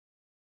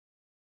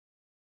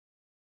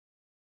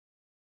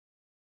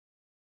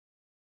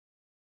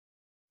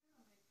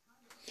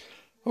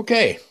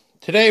Okay,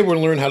 today we're going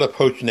to learn how to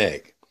poach an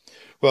egg.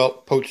 Well,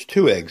 poach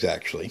 2 eggs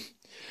actually.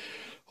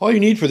 All you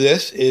need for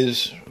this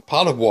is a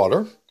pot of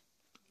water,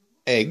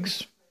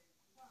 eggs,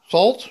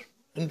 salt,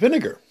 and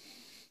vinegar.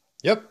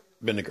 Yep,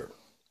 vinegar.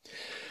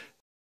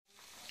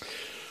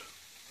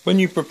 When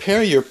you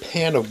prepare your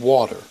pan of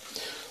water,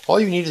 all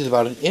you need is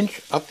about 1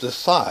 inch up the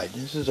side.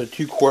 This is a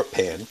 2-quart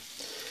pan.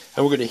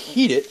 And we're going to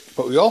heat it,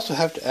 but we also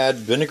have to add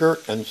vinegar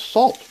and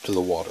salt to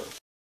the water.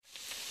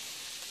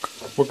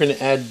 We're going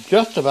to add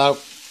just about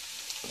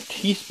a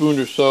teaspoon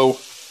or so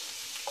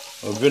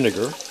of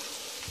vinegar,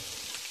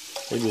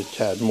 maybe a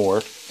tad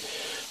more.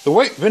 The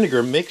white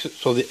vinegar makes it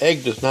so the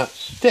egg does not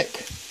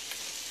stick.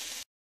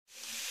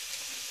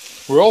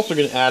 We're also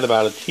going to add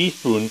about a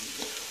teaspoon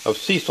of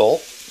sea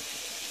salt.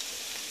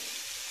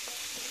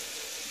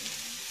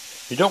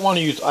 You don't want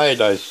to use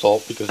iodized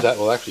salt because that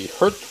will actually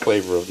hurt the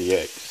flavor of the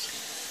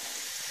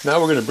eggs. Now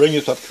we're going to bring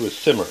this up to a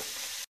simmer.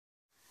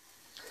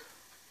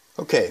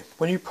 Okay,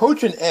 when you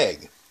poach an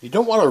egg, you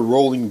don't want a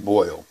rolling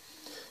boil.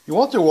 You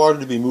want the water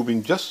to be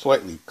moving just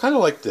slightly, kind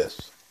of like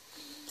this.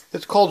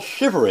 It's called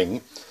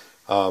shivering,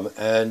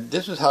 and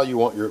this is how you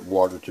want your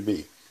water to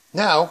be.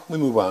 Now we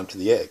move on to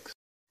the eggs.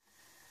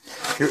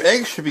 Your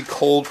eggs should be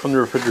cold from the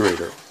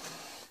refrigerator.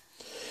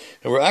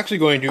 And we're actually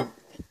going to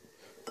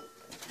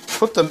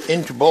put them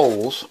into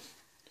bowls.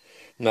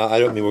 Now, I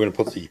don't mean we're going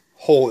to put the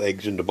whole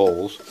eggs into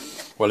bowls.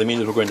 What I mean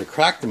is we're going to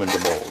crack them into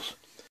bowls.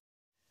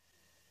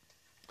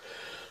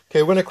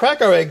 Okay, we're going to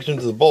crack our eggs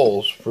into the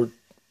bowls for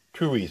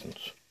 2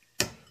 reasons.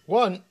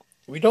 One,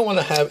 we don't want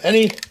to have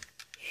any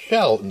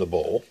shell in the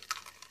bowl.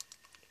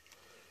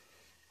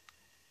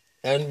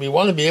 And we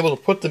want to be able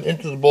to put them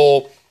into the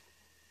bowl,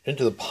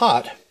 into the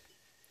pot,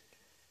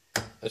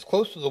 as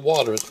close to the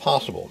water as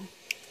possible.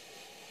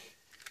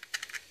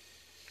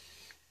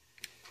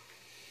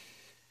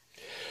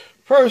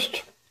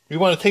 First, we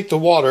want to take the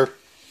water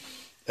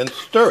and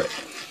stir it.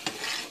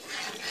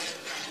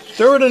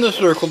 Stir it in a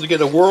circle to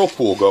get a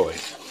whirlpool going.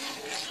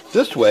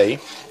 This way,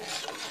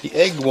 the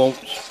egg won't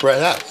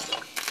spread out.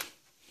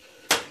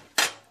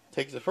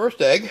 Take the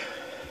first egg,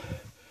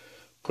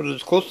 put it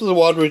as close to the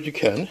water as you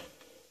can,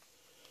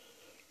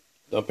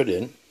 dump it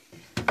in,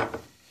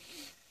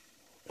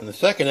 and the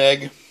second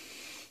egg,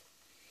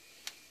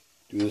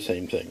 do the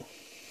same thing.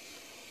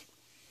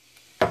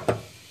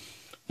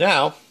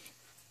 Now,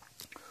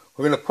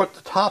 we're going to put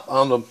the top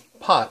on the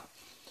pot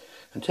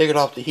and take it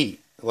off the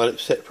heat and let it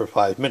sit for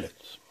 5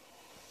 minutes.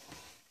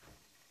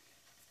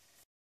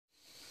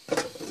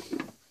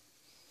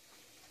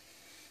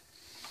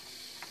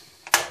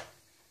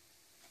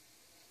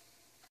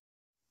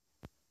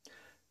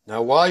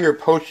 Now, while your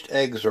poached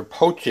eggs are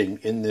poaching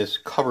in this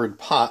covered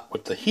pot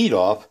with the heat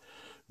off,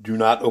 do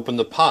not open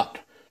the pot.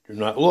 Do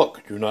not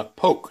look. Do not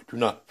poke. Do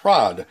not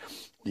prod.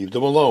 Leave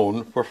them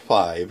alone for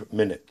 5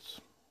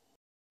 minutes.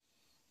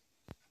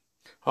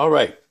 All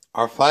right,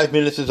 our 5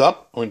 minutes is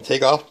up. I'm going to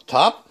take off the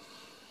top.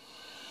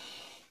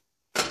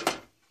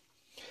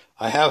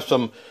 I have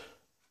some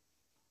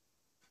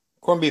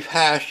corned beef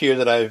hash here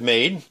that I've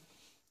made.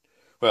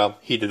 Well,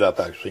 heated up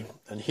actually.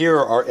 And here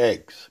are our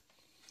eggs.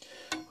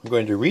 I'm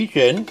going to reach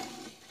in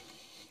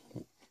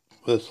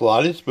with a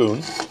slotted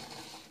spoon.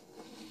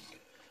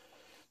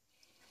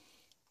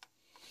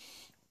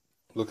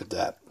 Look at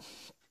that.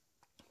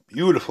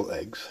 Beautiful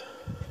eggs.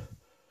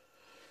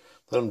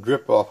 Let them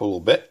drip off a little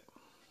bit.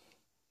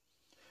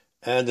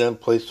 And then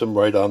place them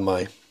right on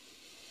my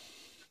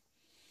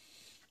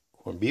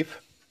corned beef.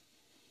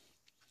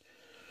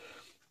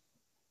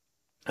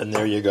 And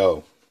there you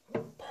go.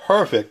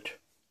 Perfect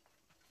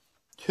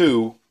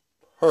 2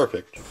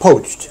 perfect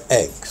poached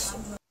eggs.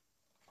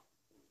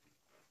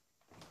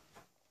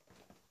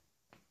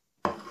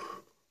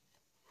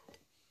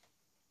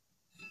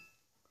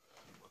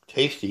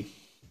 Tasty.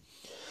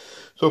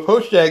 So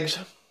poached eggs,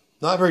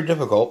 not very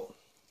difficult.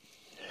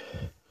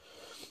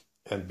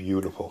 And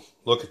beautiful.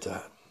 Look at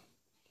that.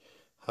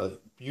 How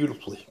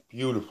beautifully,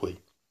 beautifully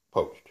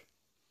poached.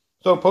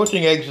 So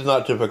poaching eggs is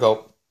not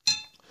difficult.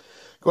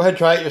 Go ahead and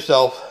try it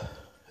yourself.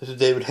 This is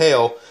David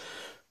Hale,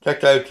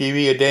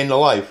 TechDiveTV, A Day in the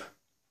Life.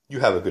 You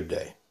have a good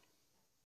day.